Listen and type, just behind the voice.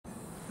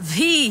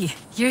V,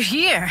 you're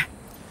here.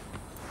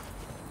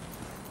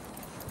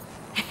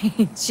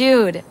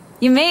 Jude,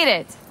 you made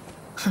it.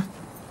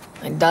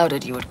 I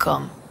doubted you would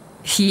come.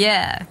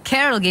 Yeah,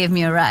 Carol gave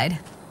me a ride.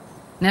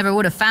 Never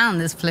would have found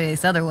this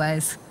place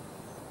otherwise.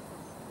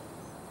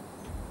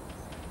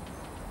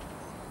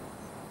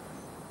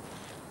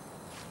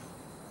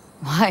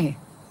 Why?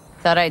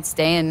 Thought I'd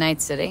stay in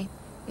Night City?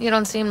 You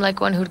don't seem like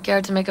one who'd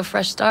care to make a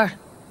fresh start.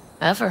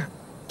 Ever.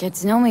 Get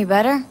to know me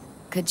better?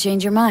 Could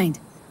change your mind.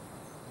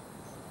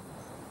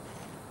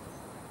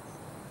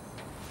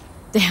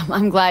 Damn,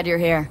 I'm glad you're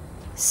here.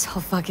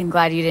 So fucking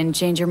glad you didn't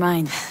change your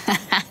mind.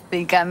 I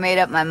think I made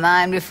up my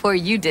mind before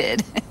you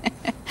did.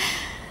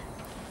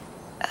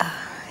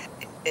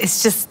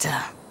 It's just,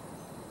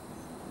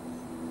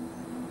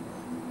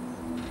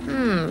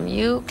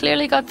 You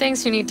clearly got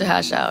things you need to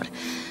hash out.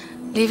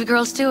 Leave you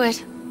girls to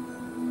it.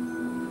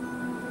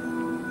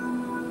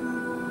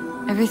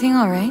 Everything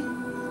all right?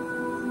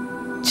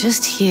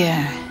 just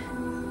here.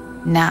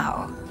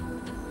 Now.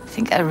 I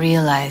think I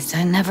realized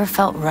I never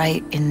felt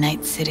right in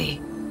Night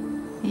City.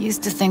 I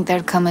used to think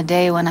there'd come a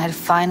day when I'd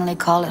finally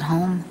call it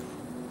home.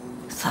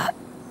 I thought,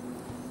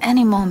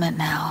 any moment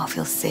now I'll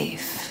feel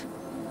safe,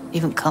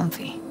 even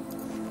comfy.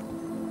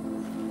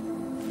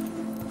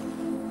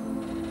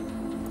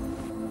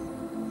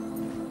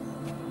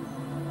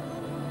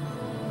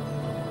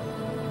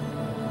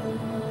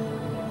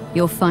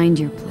 You'll find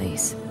your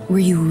place, where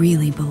you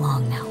really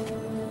belong now.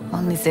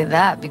 Only say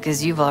that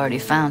because you've already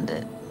found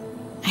it.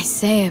 I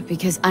say it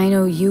because I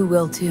know you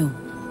will too.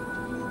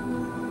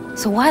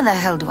 So why the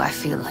hell do I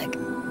feel like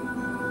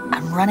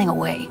I'm running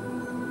away?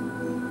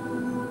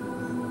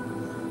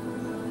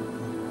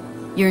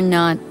 You're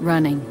not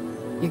running.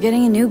 You're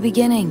getting a new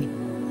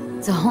beginning.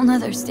 It's a whole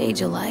nother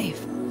stage of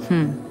life.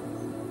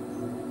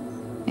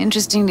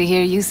 Interesting to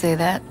hear you say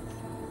that.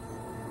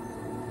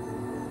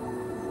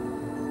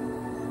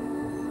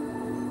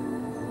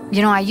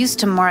 You know, I used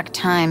to mark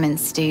time in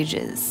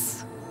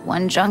stages,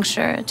 one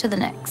juncture to the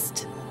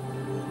next.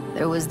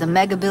 There was the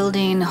mega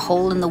building,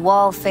 hole in the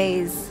wall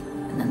phase,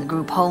 and then the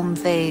group home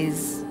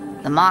phase,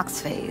 the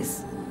Mox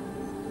phase.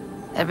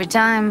 Every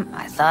time,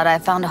 I thought I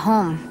found a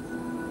home.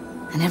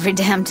 And every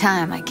damn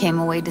time, I came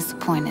away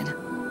disappointed.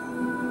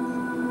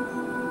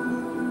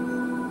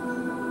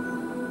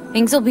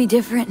 Things will be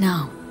different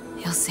now.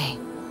 You'll see.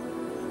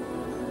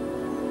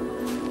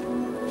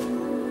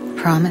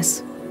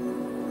 Promise?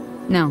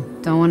 No,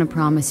 don't want to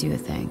promise you a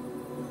thing.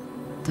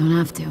 Don't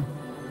have to.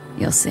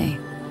 You'll see.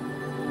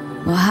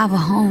 We'll have a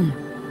home.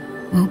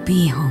 We'll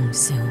be home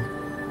soon.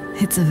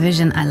 It's a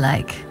vision I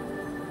like.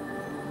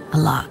 A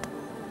lot.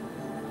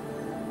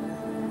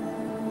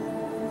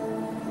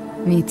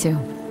 Me too.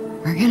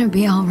 We're gonna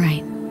be all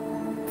right.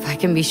 If I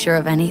can be sure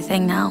of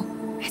anything now,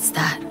 it's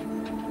that.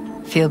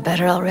 Feel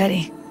better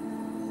already.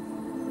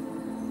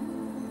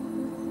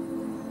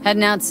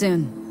 Heading out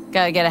soon.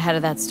 Gotta get ahead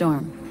of that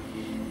storm.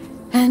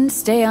 And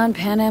stay on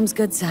Panam's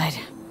good side.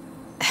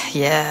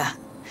 Yeah.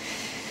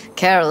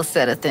 Carol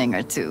said a thing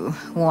or two,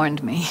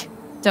 warned me.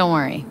 Don't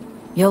worry.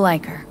 You'll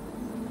like her.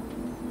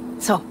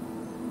 So,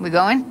 we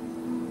going?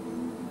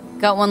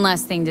 Got one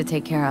last thing to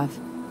take care of.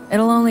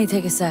 It'll only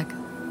take a sec.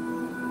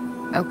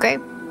 Okay.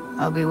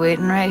 I'll be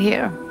waiting right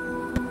here.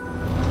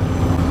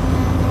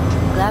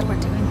 Glad we're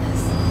doing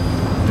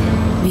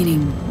this.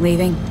 Meaning,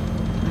 leaving?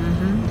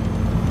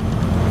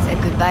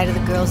 Said goodbye to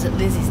the girls at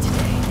Lizzie's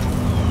today.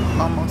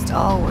 Almost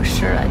all were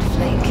sure I'd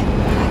flake.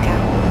 Back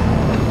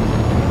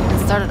out.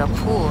 It started a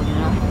pool, you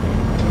know?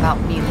 About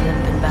me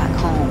limping back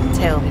home,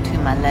 tail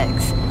between my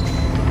legs.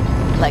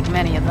 Like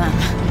many of them.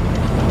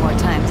 More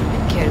times than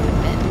they'd care to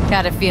admit.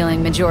 Got a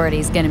feeling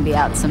majority's gonna be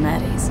out some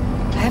eddies.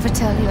 I ever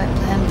tell you I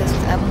planned this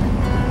with Evelyn?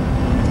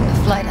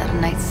 A flight out of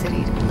Night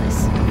City to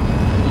Bliss.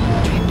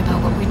 Dreamed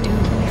about what we'd do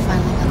when we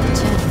finally got the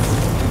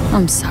chance.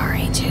 I'm sorry.